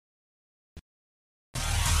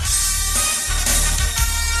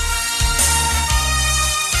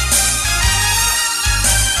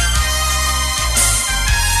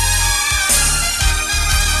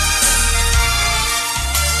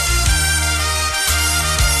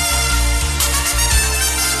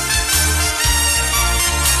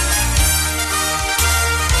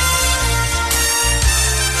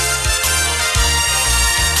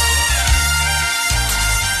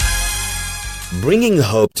bringing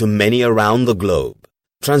hope to many around the globe,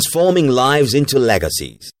 transforming lives into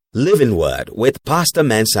legacies. Living Word with Pastor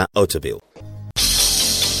Mensa Otabil.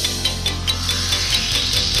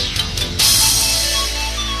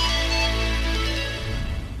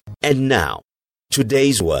 And now,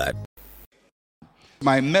 today's word.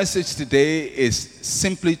 My message today is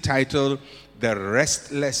simply titled, The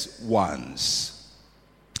Restless Ones.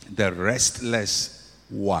 The Restless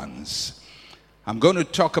Ones. I'm going to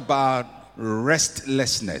talk about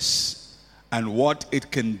restlessness and what it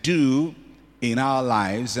can do in our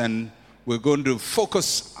lives, and we're going to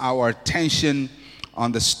focus our attention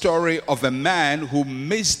on the story of a man who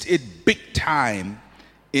missed it big time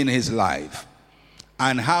in his life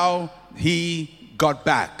and how he got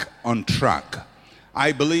back on track.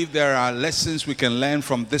 I believe there are lessons we can learn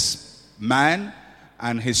from this man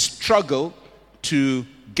and his struggle to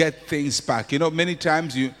get things back. You know, many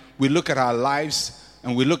times we look at our lives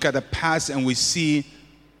and we look at the past and we see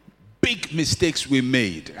big mistakes we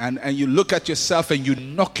made, and you look at yourself and you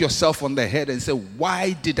knock yourself on the head and say,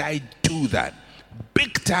 why did I do that?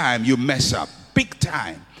 Big time you mess up, big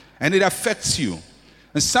time, and it affects you.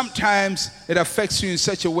 And sometimes it affects you in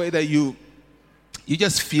such a way that you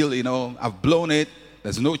just feel, I've blown it,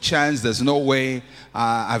 there's no chance, there's no way,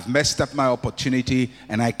 I've messed up my opportunity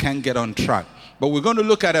and I can't get on track. But we're going to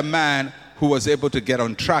look at a man who was able to get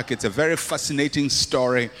on track. It's a very fascinating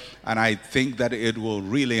story, and I think that it will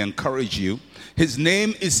really encourage you. His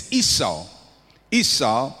name is Esau.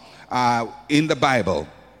 Esau in the Bible.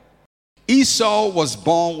 Esau was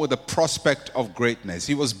born with the prospect of greatness.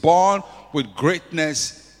 He was born with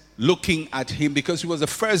greatness looking at him because he was the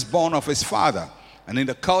firstborn of his father. And in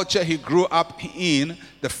the culture he grew up in,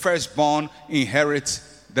 the firstborn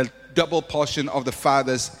inherits the double portion of the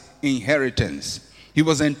father's inheritance. He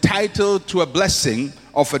was entitled to a blessing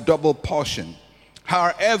of a double portion.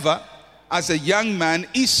 However, as a young man,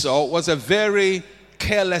 Esau was a very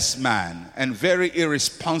careless man and very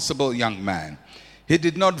irresponsible young man. He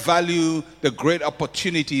did not value the great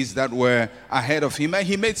opportunities that were ahead of him, and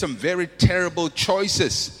he made some very terrible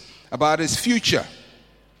choices about his future.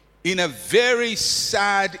 In a very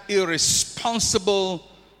sad, irresponsible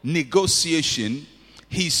negotiation,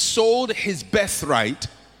 he sold his birthright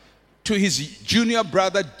to his junior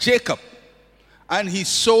brother Jacob, and he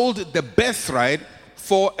sold the birthright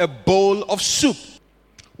for a bowl of soup.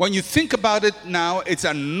 When you think about it now, it's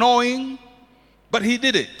annoying, but he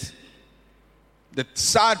did it. The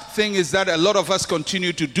sad thing is that a lot of us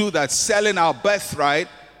continue to do that, selling our birthright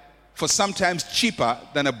for sometimes cheaper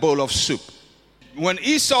than a bowl of soup. When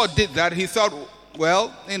Esau did that, he thought,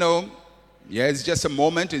 well, it's just a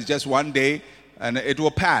moment, it's just one day, and it will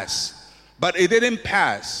pass. But it didn't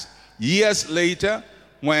pass. Years later,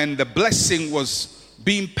 when the blessing was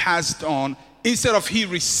being passed on, instead of he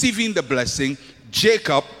receiving the blessing,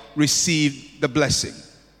 Jacob received the blessing.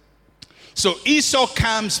 So Esau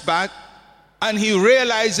comes back and he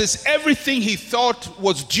realizes everything he thought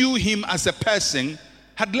was due him as a person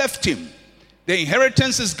had left him. The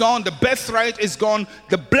inheritance is gone, the birthright is gone,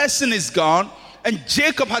 the blessing is gone, and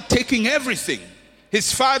Jacob had taken everything.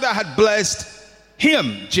 His father had blessed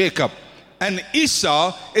him, Jacob. And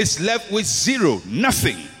Esau is left with zero,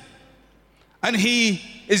 nothing. And he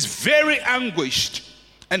is very anguished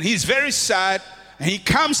and he's very sad. And he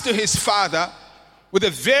comes to his father with a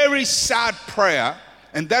very sad prayer.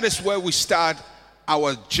 And that is where we start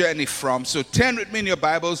our journey from. So turn with me in your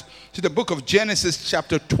Bibles to the book of Genesis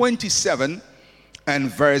chapter 27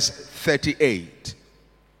 and verse 38.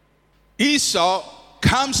 Esau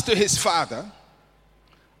comes to his father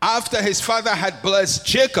after his father had blessed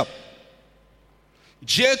Jacob.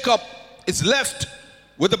 Jacob is left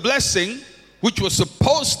with a blessing which was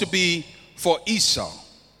supposed to be for Esau.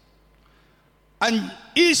 And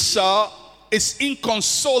Esau is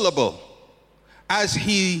inconsolable as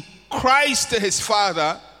he cries to his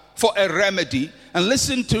father for a remedy. And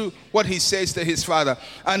listen to what he says to his father.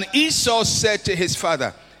 And Esau said to his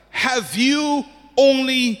father, have you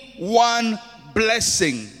only one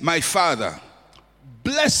blessing, my father?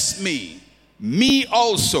 Bless me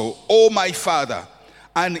also, O my father.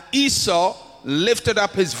 And Esau lifted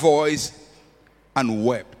up his voice and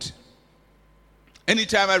wept.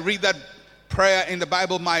 Anytime I read that prayer in the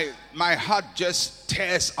Bible, my heart just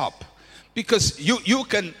tears up. Because you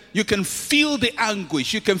can feel the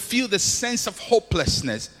anguish. You can feel the sense of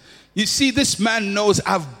hopelessness. You see, this man knows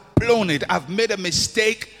I've blown it. I've made a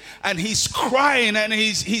mistake. And he's crying and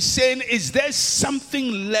he's saying, is there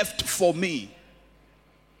something left for me?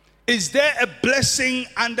 Is there a blessing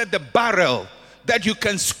under the barrel that you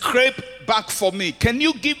can scrape back for me? Can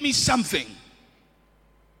you give me something?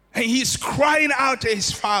 And he's crying out to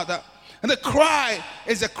his father. And the cry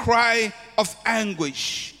is a cry of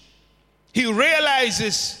anguish. He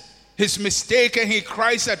realizes his mistake and he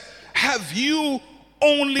cries out, have you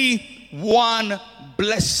only one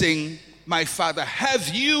blessing, my father? Have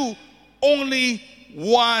you only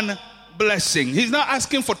one blessing? He's not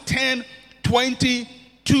asking for 10, 20,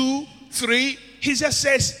 2, 3. He just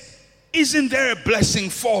says, isn't there a blessing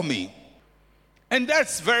for me? And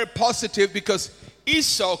that's very positive, because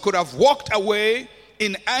Esau could have walked away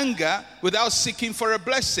in anger without seeking for a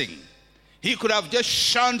blessing. He could have just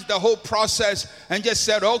shunned the whole process and just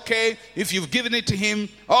said, okay, if you've given it to him,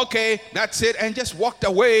 okay, that's it, and just walked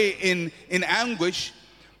away in anguish.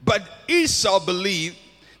 But Esau believed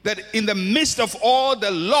that in the midst of all the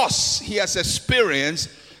loss he has experienced,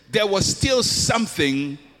 there was still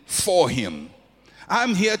something for him.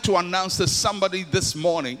 I'm here to announce to somebody this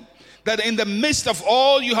morning that in the midst of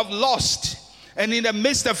all you have lost, and in the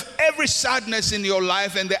midst of every sadness in your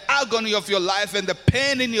life, and the agony of your life, and the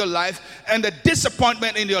pain in your life, and the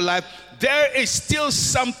disappointment in your life, there is still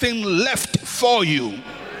something left for you.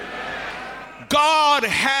 God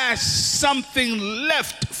has something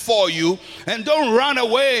left for you, and don't run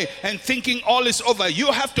away and thinking all is over. You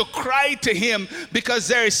have to cry to him, because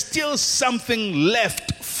there is still something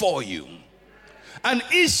left for you. And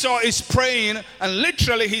Esau is praying, and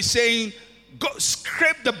literally he's saying, go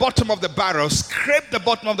scrape the bottom of the barrel,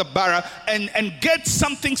 and get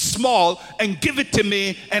something small and give it to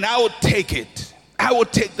me, and I will take it. I will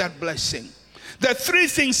take that blessing. There are three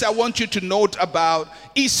things I want you to note about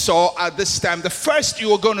Esau at this time. The first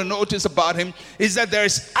you are going to notice about him is that there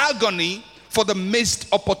is agony for the missed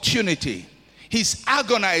opportunity. He's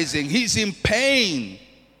agonizing. He's in pain.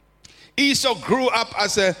 Esau grew up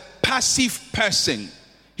as a passive person.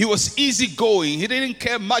 He was easygoing. He didn't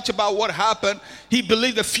care much about what happened. He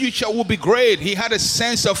believed the future would be great. He had a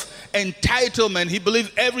sense of entitlement. He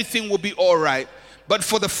believed everything would be all right. But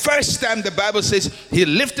for the first time, the Bible says he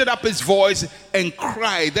lifted up his voice and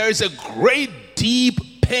cried. There is a great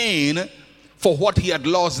deep pain for what he had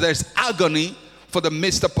lost. There's agony for the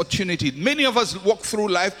missed opportunity. Many of us walk through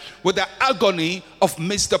life with the agony of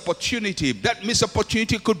missed opportunity. That missed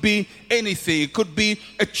opportunity could be anything. It could be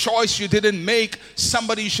a choice you didn't make,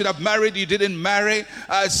 somebody you should have married, you didn't marry,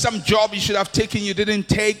 some job you should have taken, you didn't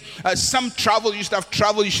take, some travel you should have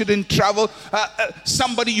traveled, you shouldn't travel,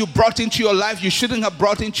 somebody you brought into your life, you shouldn't have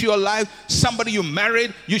brought into your life, somebody you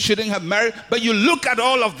married, you shouldn't have married. But you look at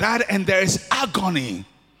all of that and there is agony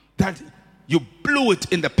that you blew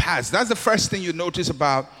it in the past. That's the first thing you notice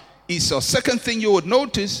about Esau. Second thing you would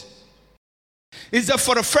notice is that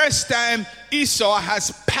for the first time, Esau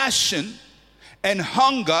has passion and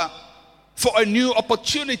hunger for a new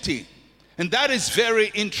opportunity. And that is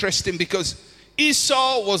very interesting, because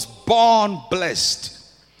Esau was born blessed.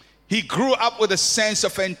 He grew up with a sense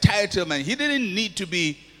of entitlement. He didn't need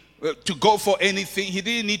to go for anything. He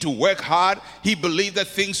didn't need to work hard. He believed that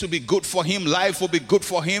things would be good for him. Life will be good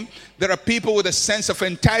for him. There are people with a sense of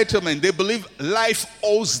entitlement. They believe life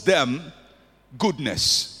owes them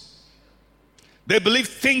goodness. They believe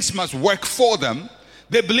things must work for them.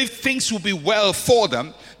 They believe things will be well for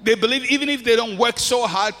them. They believe even if they don't work so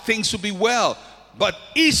hard, things will be well. But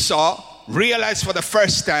Esau realized for the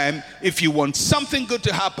first time, if you want something good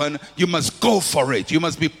to happen, you must go for it. You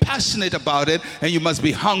must be passionate about it, and you must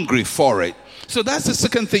be hungry for it. So that's the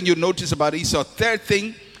second thing you notice about Esau. Third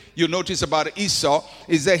thing you notice about Esau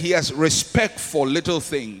is that he has respect for little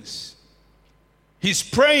things. He's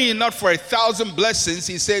praying not for 1,000 blessings.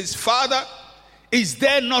 He says, Father, is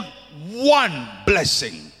there not one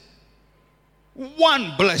blessing?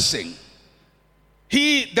 One blessing.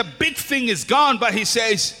 The big thing is gone, but he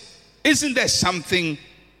says, isn't there something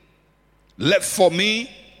left for me?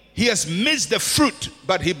 He has missed the fruit,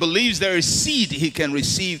 but he believes there is seed he can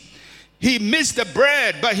receive. He missed the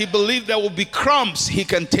bread, but he believed there will be crumbs he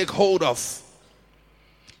can take hold of.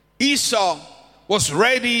 Esau was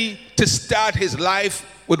ready to start his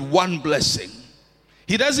life with one blessing.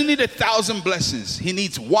 He doesn't need 1,000 blessings. He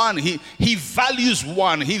needs one. He values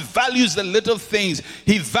one. He values the little things.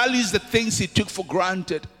 He values the things he took for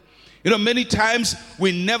granted. You know, many times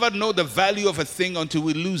we never know the value of a thing until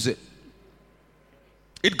we lose it.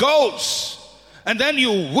 It goes, and then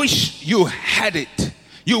you wish you had it.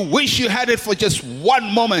 You wish you had it for just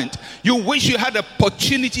one moment. You wish you had the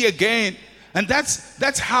opportunity again. And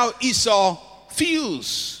that's how Esau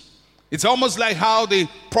feels. It's almost like how the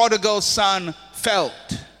prodigal son felt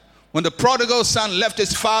when the prodigal son left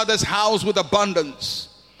his father's house with abundance.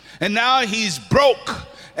 And now he's broke.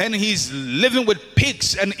 And he's living with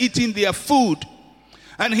pigs and eating their food.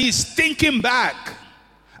 And he's thinking back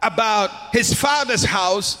about his father's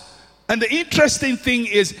house And the interesting thing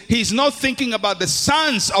is, he's not thinking about the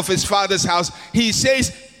sons of his father's house. He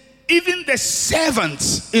says, even the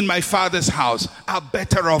servants in my father's house are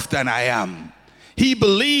better off than I am. He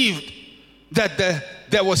believed that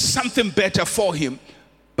there was something better for him,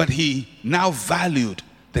 but he now valued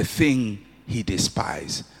the thing he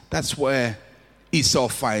despised. That's where Esau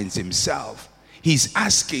finds himself. He's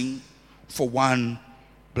asking for one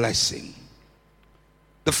blessing.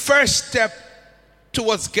 The first step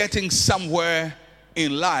towards getting somewhere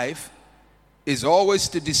in life is always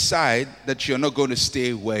to decide that you're not going to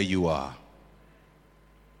stay where you are.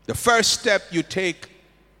 The first step you take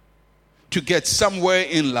to get somewhere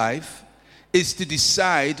in life is to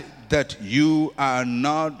decide that you are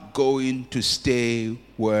not going to stay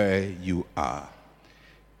where you are.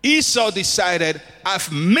 Esau decided, I've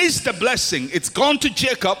missed the blessing. It's gone to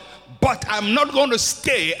Jacob, but I'm not going to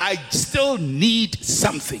stay. I still need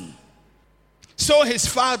something. So his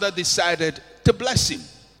father decided to bless him.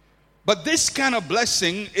 But this kind of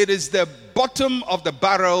blessing, it is the bottom of the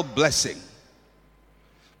barrel blessing.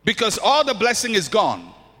 Because all the blessing is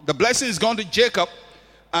gone. The blessing is gone to Jacob.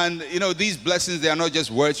 And these blessings, they are not just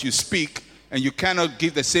words you speak. And you cannot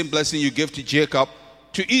give the same blessing you give to Jacob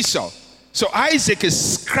to Esau. So Isaac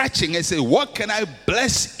is scratching and saying, what can I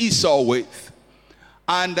bless Esau with?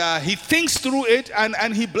 And he thinks through it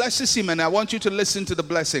and he blesses him. And I want you to listen to the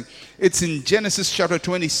blessing. It's in Genesis chapter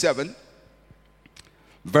 27,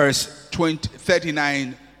 verse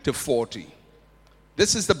 39 to 40.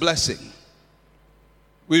 This is the blessing.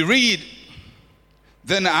 We read,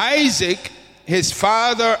 then Isaac, his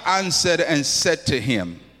father, answered and said to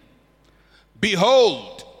him,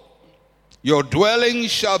 behold, your dwelling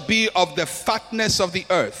shall be of the fatness of the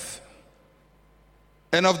earth,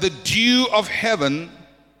 and of the dew of heaven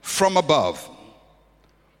from above.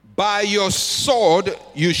 By your sword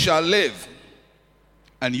you shall live,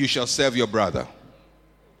 and you shall serve your brother.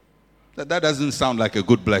 That doesn't sound like a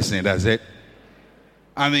good blessing, does it?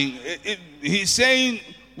 I mean, he's saying,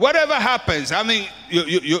 whatever happens, I mean,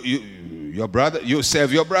 your brother, you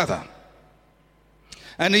serve your brother.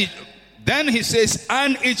 And then he says,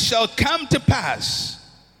 and it shall come to pass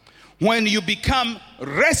when you become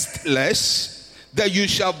restless that you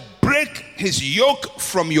shall break his yoke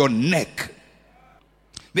from your neck.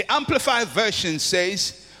 The Amplified Version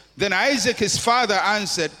says, then Isaac his father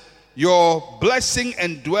answered, your blessing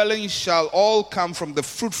and dwelling shall all come from the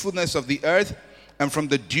fruitfulness of the earth and from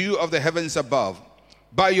the dew of the heavens above.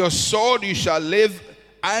 By your sword you shall live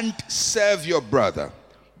and serve your brother.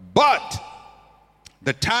 But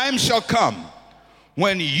the time shall come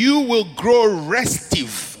when you will grow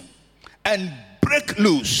restive and break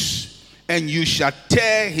loose, and you shall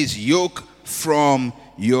tear his yoke from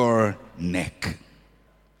your neck.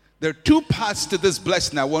 There are two parts to this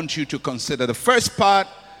blessing I want you to consider. The first part,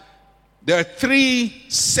 there are three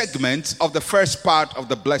segments of the first part of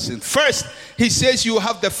the blessing. First, he says you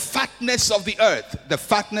have the fatness of the earth. The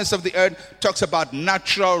fatness of the earth talks about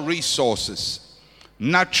natural resources.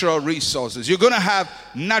 Natural resources. You're going to have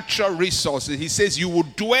natural resources. He says you will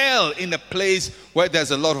dwell in a place where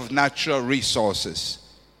there's a lot of natural resources.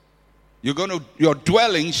 Your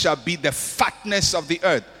dwelling shall be the fatness of the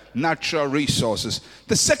earth. Natural resources.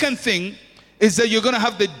 The second thing is that you're going to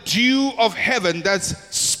have the dew of heaven. That's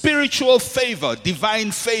spiritual favor,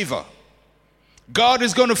 divine favor. God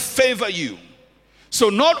is going to favor you. So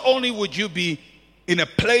not only would you be in a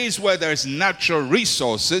place where there's natural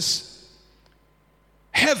resources,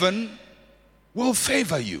 heaven will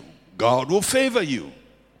favor you. God will favor you.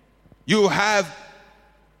 You have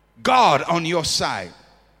God on your side.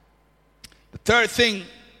 The third thing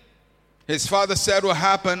his father said will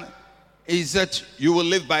happen is that you will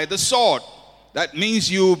live by the sword. That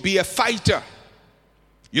means you will be a fighter.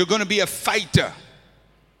 You're going to be a fighter.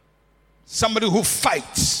 Somebody who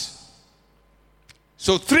fights.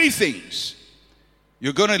 So three things.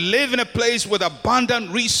 You're going to live in a place with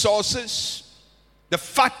abundant resources. The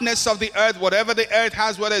fatness of the earth, whatever the earth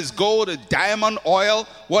has, whether it's gold, or diamond, oil,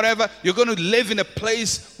 whatever, you're going to live in a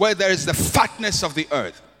place where there is the fatness of the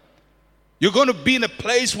earth. You're going to be in a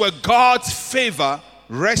place where God's favor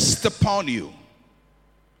rests upon you.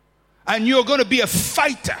 And you're going to be a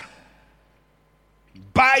fighter.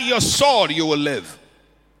 By your sword you will live.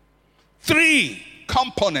 Three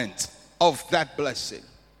components of that blessing.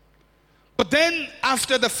 But then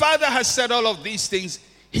after the father has said all of these things,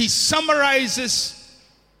 he summarizes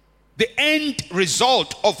the end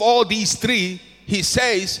result of all these three. He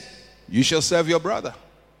says, you shall serve your brother.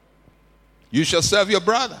 You shall serve your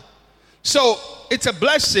brother. So it's a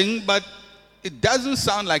blessing, but it doesn't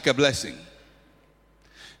sound like a blessing.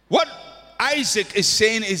 What Isaac is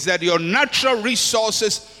saying is that your natural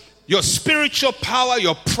resources, your spiritual power,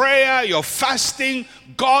 your prayer, your fasting,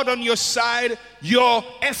 God on your side, your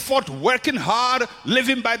effort, working hard,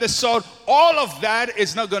 living by the sword, all of that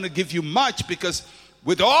is not going to give you much, because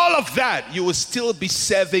with all of that, you will still be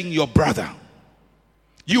serving your brother.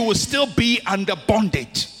 You will still be under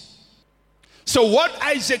bondage. So what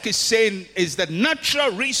Isaac is saying is that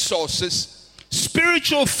natural resources,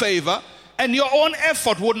 spiritual favor, and your own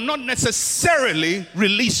effort would not necessarily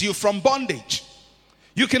release you from bondage.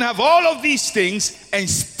 You can have all of these things and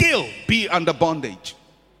still be under bondage.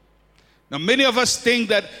 Now, many of us think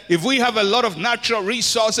that if we have a lot of natural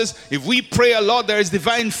resources, if we pray a lot, there is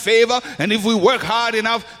divine favor, and if we work hard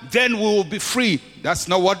enough, then we will be free. That's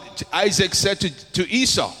not what Isaac said to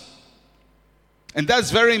Esau. And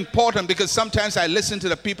that's very important, because sometimes I listen to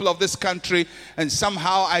the people of this country, and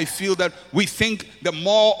somehow I feel that we think the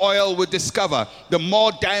more oil we discover, the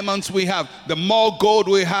more diamonds we have, the more gold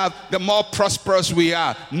we have, the more prosperous we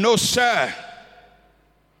are. No, sir.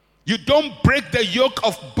 You don't break the yoke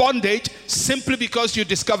of bondage simply because you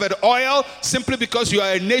discovered oil, simply because you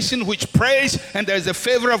are a nation which prays and there is a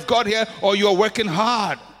favor of God here, or you are working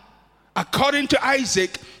hard. According to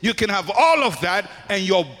Isaac, you can have all of that and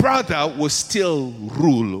your brother will still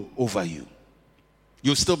rule over you.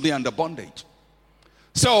 You'll still be under bondage.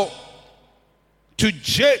 So,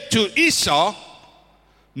 to Esau,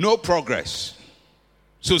 no progress.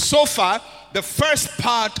 So far, the first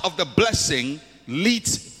part of the blessing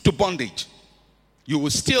leads to bondage. You will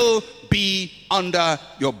still be under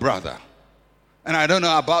your brother. And I don't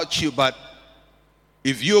know about you, but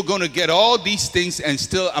if you're going to get all these things and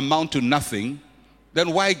still amount to nothing,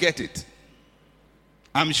 then why get it?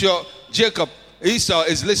 I'm sure Esau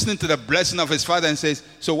is listening to the blessing of his father and says,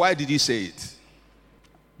 so why did you say it?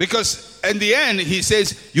 Because in the end, he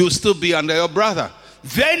says, you'll still be under your brother.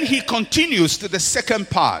 Then he continues to the second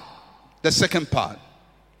part. The second part.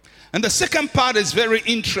 And the second part is very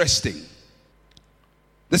interesting.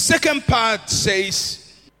 The second part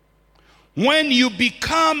says, when you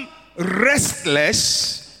become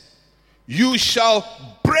restless, you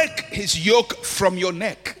shall break his yoke from your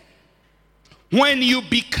neck. When you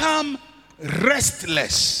become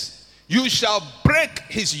restless, you shall break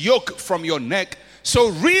his yoke from your neck.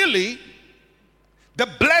 So really, the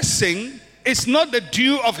blessing is not the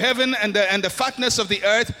dew of heaven and the fatness of the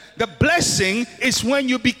earth. The blessing is when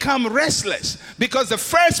you become restless, because the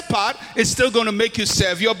first part is still going to make you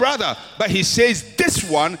serve your brother, but he says this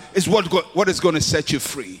one is what is going to set you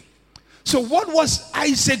free. So what was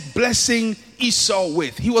Isaac blessing Esau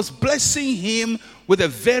with? He was blessing him with a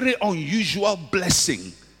very unusual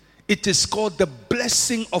blessing. It is called the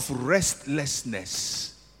blessing of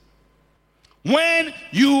restlessness. When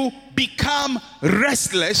you become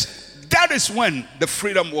restless, that is when the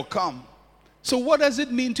freedom will come. So what does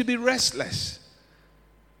it mean to be restless?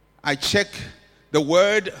 I check the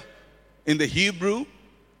word in the Hebrew,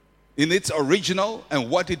 in its original, and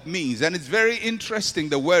what it means. And it's very interesting.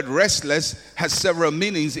 The word restless has several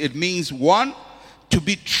meanings. It means, one, to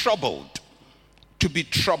be troubled. To be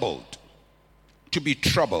troubled. To be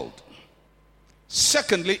troubled.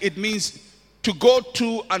 Secondly, it means to go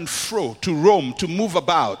to and fro, to roam, to move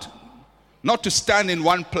about. Not to stand in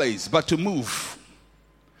one place, but to move.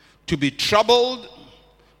 To be troubled,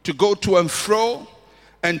 to go to and fro.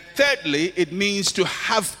 And thirdly, it means to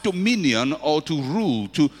have dominion or to rule,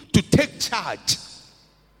 to take charge.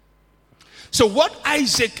 So what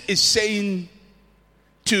Isaac is saying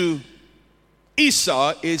to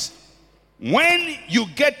Esau is, when you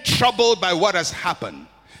get troubled by what has happened,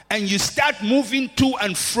 and you start moving to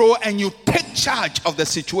and fro, and you take charge of the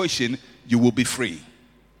situation, you will be free.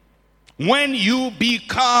 When you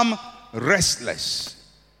become restless.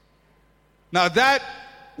 Now that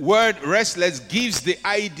word restless gives the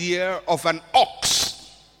idea of an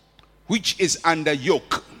ox which is under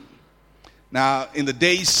yoke. Now in the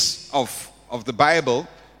days of the Bible,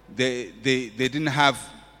 they didn't have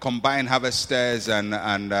combined harvesters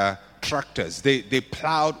and tractors. They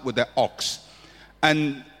plowed with the ox.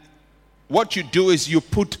 And what you do is you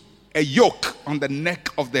put a yoke on the neck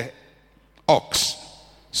of the ox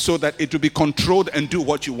so that it will be controlled and do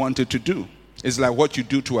what you want it to do. It's like what you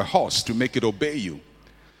do to a horse to make it obey you.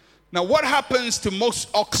 Now what happens to most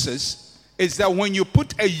oxes is that when you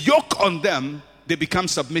put a yoke on them, they become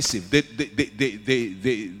submissive. They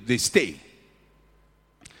stay.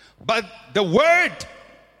 But the word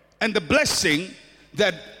and the blessing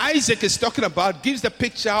that Isaac is talking about gives the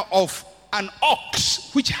picture of an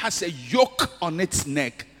ox which has a yoke on its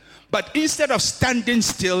neck. But instead of standing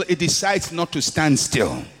still, it decides not to stand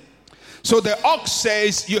still. So the ox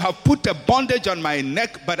says, you have put a bondage on my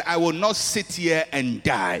neck, but I will not sit here and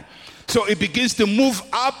die. So it begins to move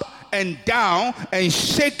up and down and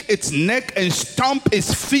shake its neck and stomp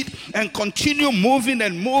its feet and continue moving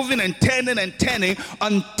and moving and turning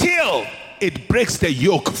until it breaks the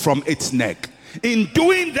yoke from its neck. In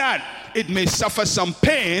doing that, it may suffer some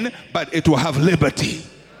pain, but it will have liberty.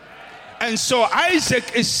 And so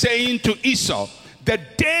Isaac is saying to Esau, the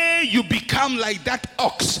day you become like that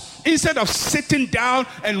ox, instead of sitting down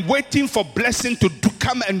and waiting for blessing to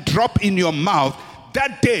come and drop in your mouth,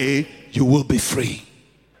 that day you will be free.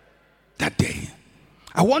 That day.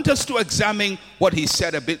 I want us to examine what he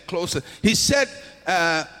said a bit closer. He said,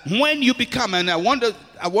 when you become, and I want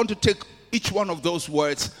to take each one of those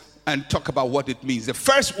words and talk about what it means. The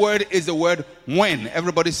first word is the word when.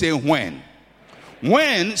 Everybody say when.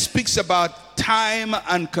 When speaks about time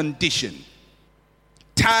and condition.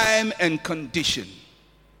 Time and condition.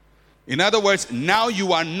 In other words, now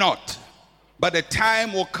you are not, but a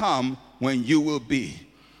time will come when you will be.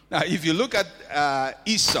 Now, if you look at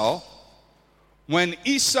Esau, when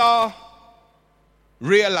Esau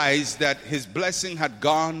realized that his blessing had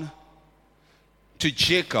gone to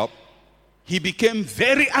Jacob, he became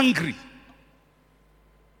very angry,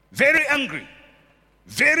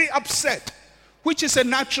 very upset, which is a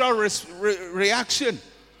natural reaction.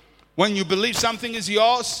 When you believe something is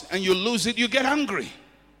yours and you lose it, you get angry.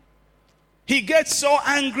 He gets so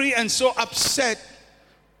angry and so upset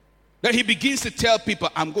that he begins to tell people,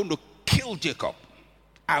 I'm going to kill Jacob.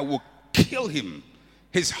 I will kill him.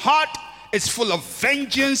 His heart is full of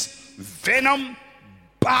vengeance, venom,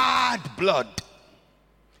 bad blood.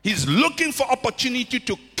 He's looking for opportunity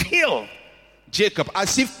to kill Jacob,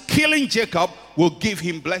 as if killing Jacob will give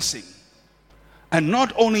him blessing. And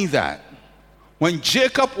not only that, when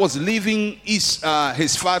Jacob was leaving his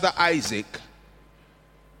father Isaac,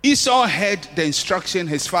 Esau heard the instruction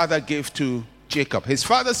his father gave to Jacob. His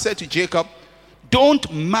father said to Jacob,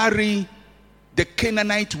 don't marry the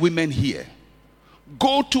Canaanite women here.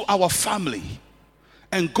 Go to our family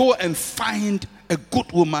and go and find a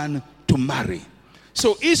good woman to marry.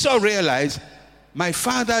 So Esau realized, my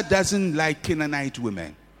father doesn't like Canaanite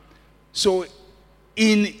women. So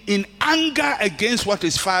in anger against what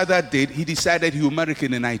his father did, he decided he would marry a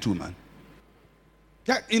Canaanite woman.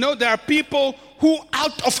 You know, there are people who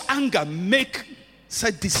out of anger make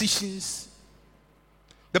such decisions.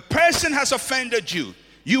 The person has offended you.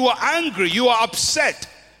 You are angry, you are upset.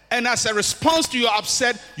 And as a response to your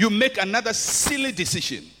upset, you make another silly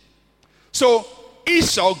decision. So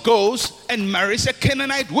Esau goes and marries a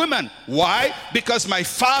Canaanite woman. Why? Because my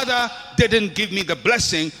father didn't give me the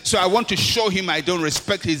blessing, so I want to show him I don't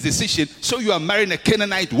respect his decision. So you are marrying a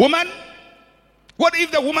Canaanite woman? What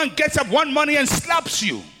if the woman gets up one morning and slaps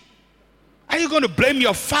you? Are you going to blame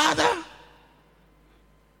your father?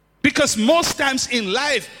 Because most times in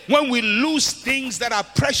life, when we lose things that are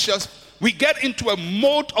precious, we get into a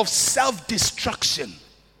mode of self-destruction.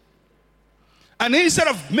 And instead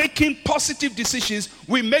of making positive decisions,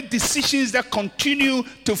 we make decisions that continue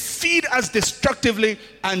to feed us destructively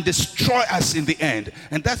and destroy us in the end.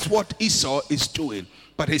 And that's what Esau is doing.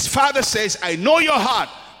 But his father says, I know your heart,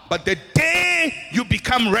 but the day you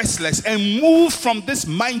become restless and move from this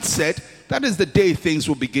mindset, that is the day things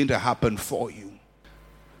will begin to happen for you.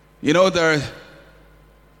 You know, there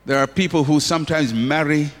are people who sometimes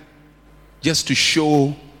marry just to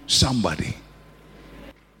show somebody.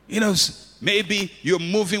 You know, maybe you're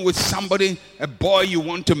moving with somebody, a boy you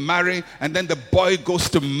want to marry, and then the boy goes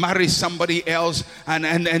to marry somebody else, and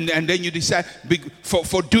then you decide,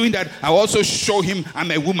 for doing that, I'll also show him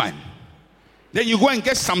I'm a woman. Then you go and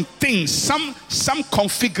get some things, some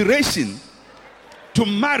configuration to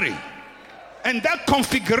marry. And that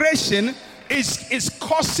configuration is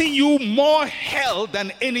causing you more hell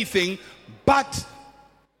than anything, but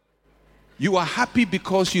you are happy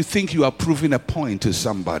because you think you are proving a point to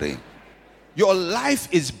somebody. Your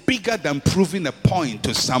life is bigger than proving a point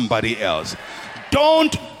to somebody else.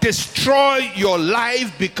 Don't destroy your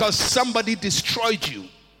life because somebody destroyed you.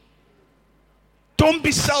 Don't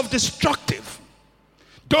be self-destructive.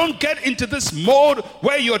 Don't get into this mode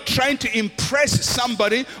where you're trying to impress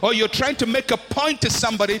somebody or you're trying to make a point to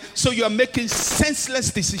somebody, so you're making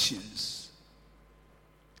senseless decisions.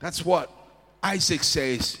 That's what Isaac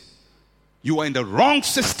says. You are in the wrong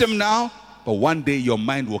system now, but one day your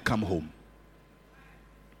mind will come home.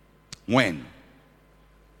 When?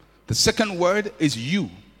 The second word is you.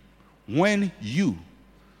 When you.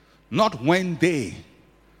 Not when they,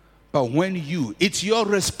 but when you. It's your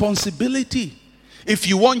responsibility. If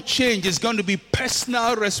you want change, it's going to be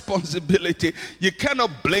personal responsibility. You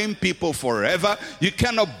cannot blame people forever. You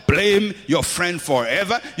cannot blame your friend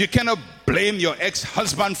forever. You cannot blame your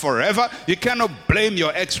ex-husband forever. You cannot blame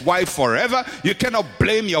your ex-wife forever. You cannot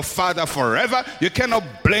blame your father forever. You cannot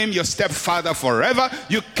blame your stepfather forever.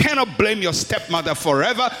 You cannot blame your stepmother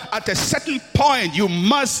forever. At a certain point, you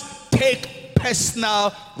must take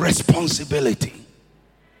personal responsibility.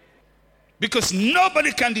 Because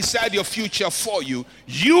nobody can decide your future for you.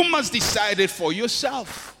 You must decide it for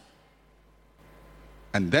yourself.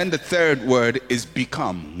 And then the third word is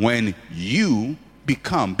become. When you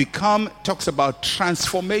become. Become talks about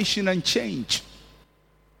transformation and change.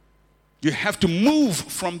 You have to move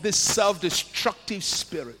from this self-destructive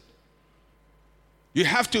spirit. You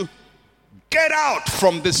have to get out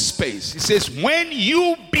from this space. It says, when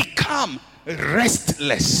you become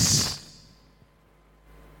restless,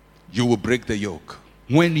 you will break the yoke.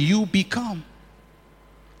 When you become.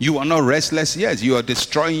 You are not restless, yes, you are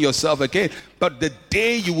destroying yourself again. But the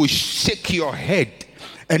day you will shake your head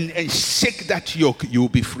and shake that yoke, you will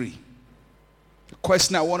be free. The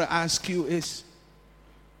question I want to ask you is,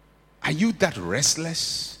 are you that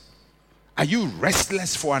restless? Are you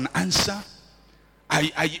restless for an answer? Are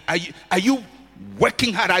you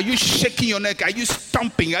working hard? Are you shaking your neck? Are you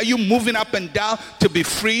stomping? Are you moving up and down to be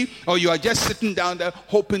free? Or you are just sitting down there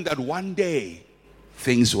hoping that one day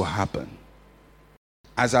things will happen?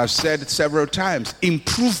 As I've said several times,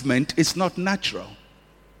 improvement is not natural.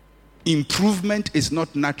 Improvement is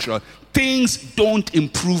not natural. Things don't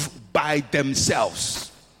improve by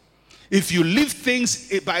themselves. If you leave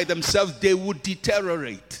things by themselves, they will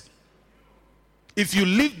deteriorate. If you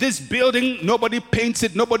leave this building, nobody paints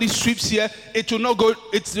it, nobody sweeps here, it will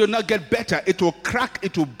not get better. It will crack,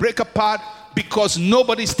 it will break apart because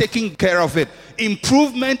nobody's taking care of it.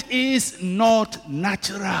 Improvement is not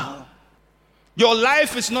natural. Your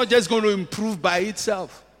life is not just going to improve by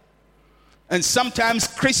itself. And sometimes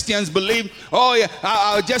Christians believe, oh yeah,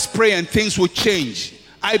 I'll just pray and things will change.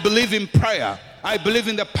 I believe in prayer. I believe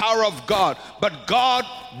in the power of God. But God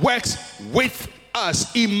works with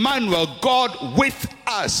us. Emmanuel, God with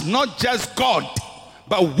us. Not just God,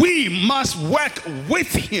 but we must work with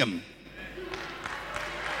him.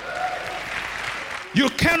 You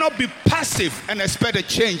cannot be passive and expect a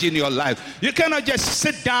change in your life. You cannot just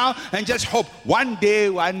sit down and just hope one day,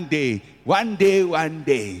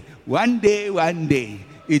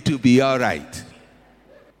 it will be all right.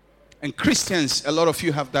 And Christians, a lot of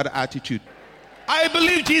you have that attitude. I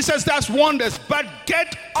believe Jesus does wonders, but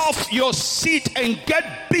get off your seat and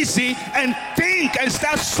get busy and think and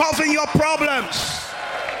start solving your problems.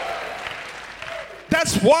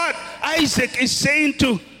 That's what Isaac is saying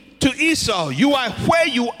to Esau. You are where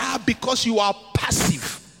you are because you are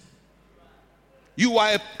passive. You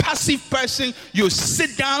are a passive person. You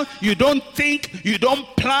sit down, you don't think, you don't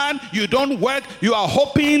plan, you don't work. You are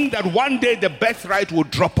hoping that one day the birthright will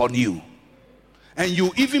drop on you. And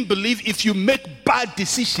you even believe if you make bad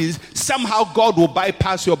decisions, somehow God will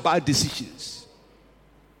bypass your bad decisions.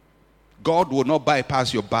 God will not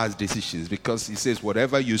bypass your bad decisions because he says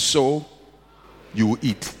whatever you sow, you will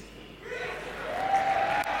eat.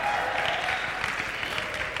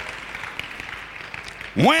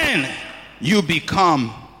 When you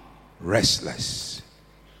become restless.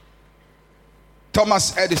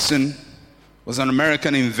 Thomas Edison was an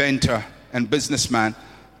American inventor and businessman.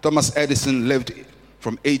 Thomas Edison lived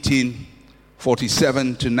from 1847 to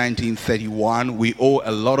 1931. We owe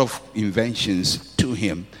a lot of inventions to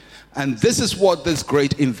him. And this is what this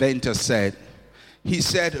great inventor said. He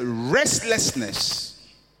said, restlessness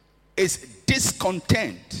is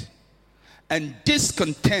discontent. And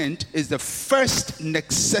discontent is the first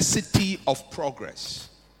necessity of progress.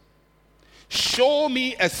 Show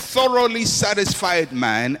me a thoroughly satisfied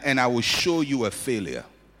man, and I will show you a failure.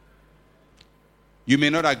 You may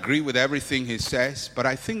not agree with everything he says, but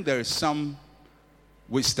I think there is some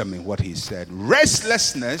wisdom in what he said.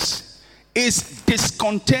 Restlessness is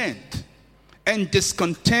discontent, and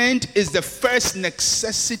discontent is the first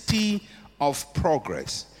necessity of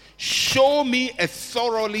progress. Show me a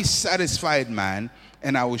thoroughly satisfied man,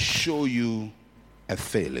 and I will show you a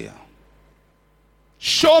failure.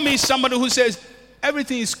 Show me somebody who says,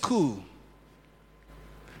 everything is cool.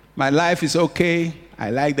 My life is okay.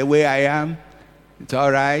 I like the way I am. It's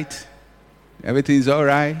all right. Everything's all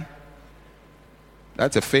right.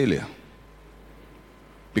 That's a failure.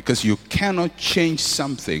 Because you cannot change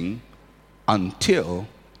something until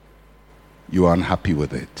you are unhappy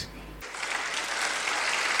with it.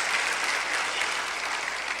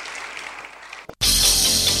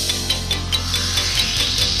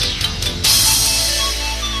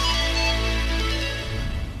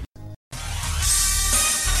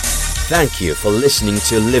 Thank you for listening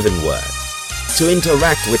to Living Word. To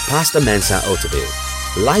interact with Pastor Mensa Otabil,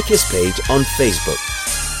 like his page on Facebook.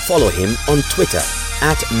 Follow him on Twitter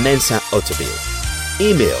 @Mensa Otabil.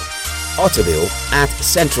 Email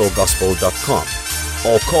otabil@centralgospel.com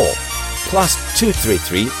or call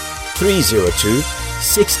 +233 302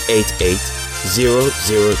 688 000.